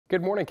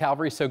Good morning,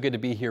 Calvary. So good to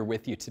be here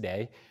with you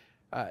today.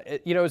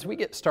 As we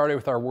get started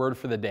with our word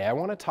for the day, I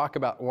want to talk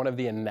about one of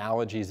the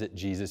analogies that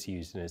Jesus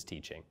used in his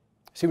teaching.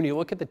 See, when you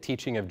look at the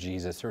teaching of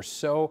Jesus,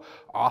 so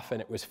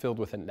often it was filled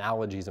with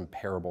analogies and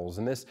parables,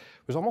 and this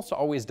was almost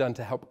always done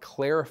to help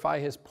clarify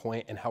his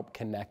point and help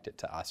connect it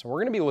to us. And we're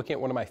going to be looking at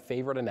one of my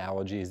favorite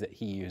analogies that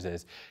he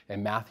uses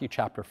in Matthew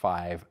chapter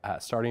 5,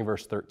 starting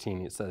verse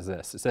 13. It says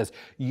this. It says,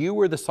 "You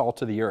are the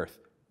salt of the earth,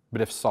 but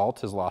if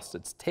salt has lost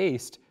its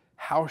taste,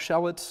 how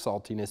shall its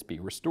saltiness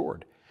be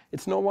restored?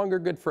 It's no longer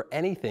good for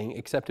anything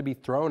except to be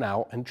thrown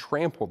out and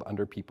trampled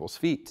under people's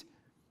feet.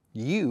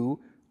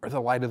 You are the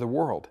light of the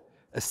world.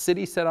 A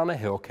city set on a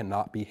hill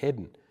cannot be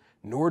hidden,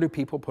 nor do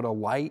people put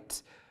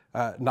light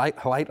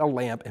a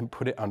lamp and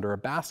put it under a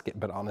basket,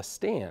 but on a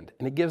stand,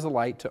 and it gives a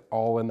light to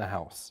all in the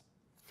house.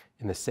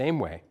 In the same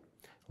way,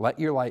 let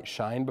your light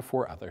shine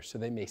before others so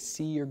they may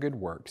see your good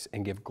works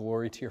and give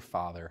glory to your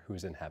Father who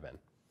is in heaven."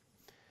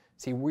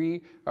 See,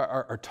 we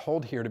are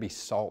told here to be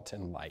salt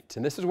and light.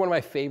 And this is one of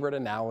my favorite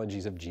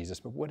analogies of Jesus,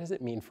 but what does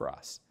it mean for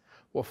us?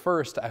 Well,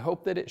 first, I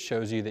hope that it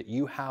shows you that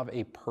you have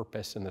a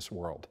purpose in this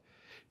world.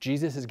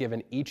 Jesus has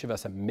given each of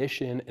us a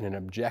mission and an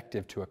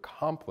objective to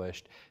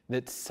accomplish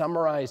that's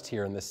summarized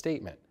here in this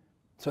statement.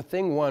 So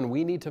thing one,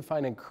 we need to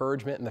find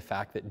encouragement in the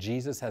fact that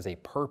Jesus has a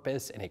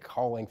purpose and a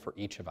calling for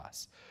each of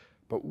us.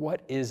 But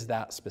what is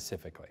that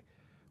specifically?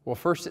 Well,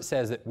 first it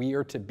says that we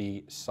are to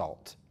be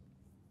salt.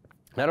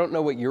 I don't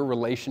know what your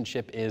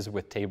relationship is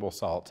with table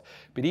salt,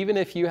 but even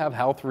if you have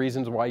health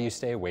reasons why you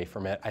stay away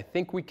from it, I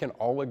think we can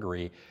all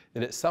agree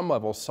that at some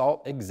level,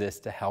 salt exists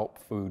to help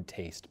food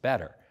taste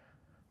better.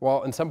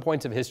 While in some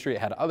points of history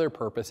it had other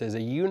purposes,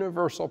 a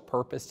universal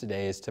purpose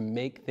today is to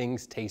make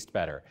things taste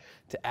better,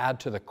 to add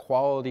to the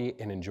quality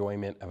and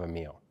enjoyment of a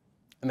meal.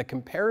 And the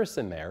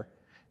comparison there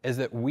is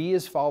that we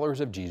as followers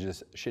of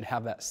Jesus should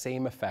have that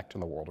same effect on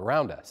the world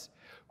around us.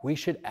 We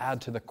should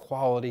add to the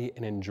quality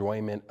and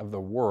enjoyment of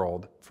the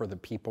world for the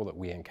people that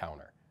we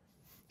encounter.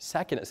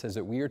 Second, it says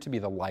that we are to be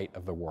the light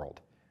of the world.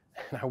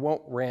 And I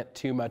won't rant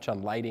too much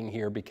on lighting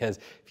here because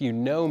if you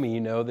know me, you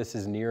know this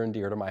is near and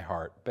dear to my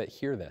heart. But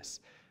hear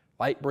this.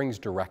 Light brings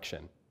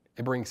direction.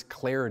 It brings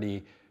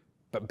clarity.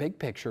 But big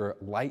picture,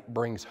 light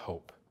brings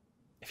hope.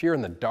 If you're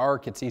in the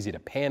dark, it's easy to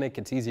panic.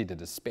 It's easy to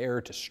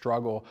despair, to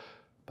struggle.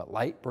 But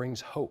light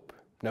brings hope,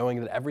 knowing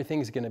that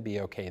everything's going to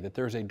be okay, that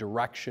there's a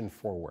direction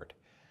forward.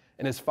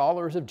 And as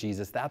followers of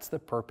Jesus, that's the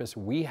purpose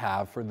we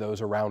have for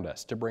those around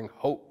us, to bring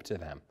hope to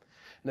them.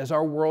 And as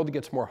our world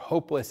gets more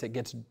hopeless, it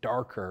gets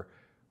darker,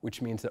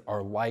 which means that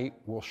our light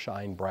will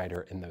shine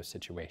brighter in those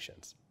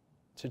situations.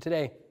 So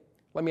today,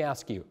 let me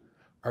ask you,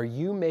 are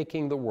you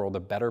making the world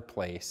a better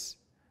place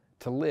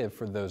to live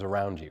for those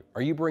around you?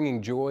 Are you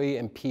bringing joy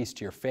and peace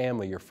to your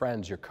family, your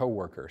friends, your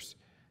coworkers?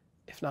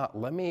 If not,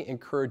 let me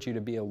encourage you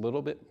to be a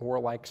little bit more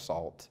like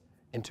salt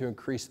and to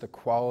increase the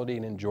quality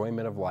and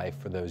enjoyment of life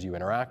for those you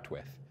interact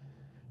with.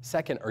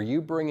 Second, are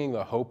you bringing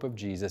the hope of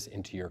Jesus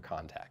into your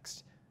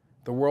context?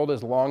 The world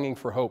is longing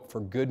for hope, for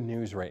good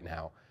news right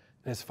now.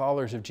 And as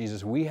followers of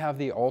Jesus, we have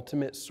the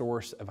ultimate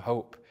source of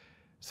hope.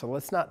 So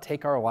let's not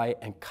take our light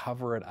and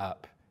cover it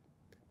up,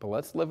 but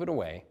let's live in a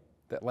way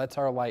that lets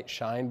our light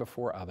shine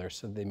before others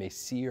so they may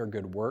see our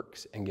good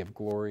works and give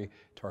glory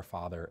to our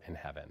Father in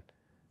heaven.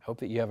 I hope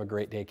that you have a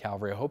great day,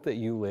 Calvary. I hope that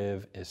you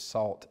live as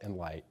salt and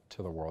light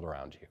to the world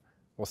around you.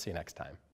 We'll see you next time.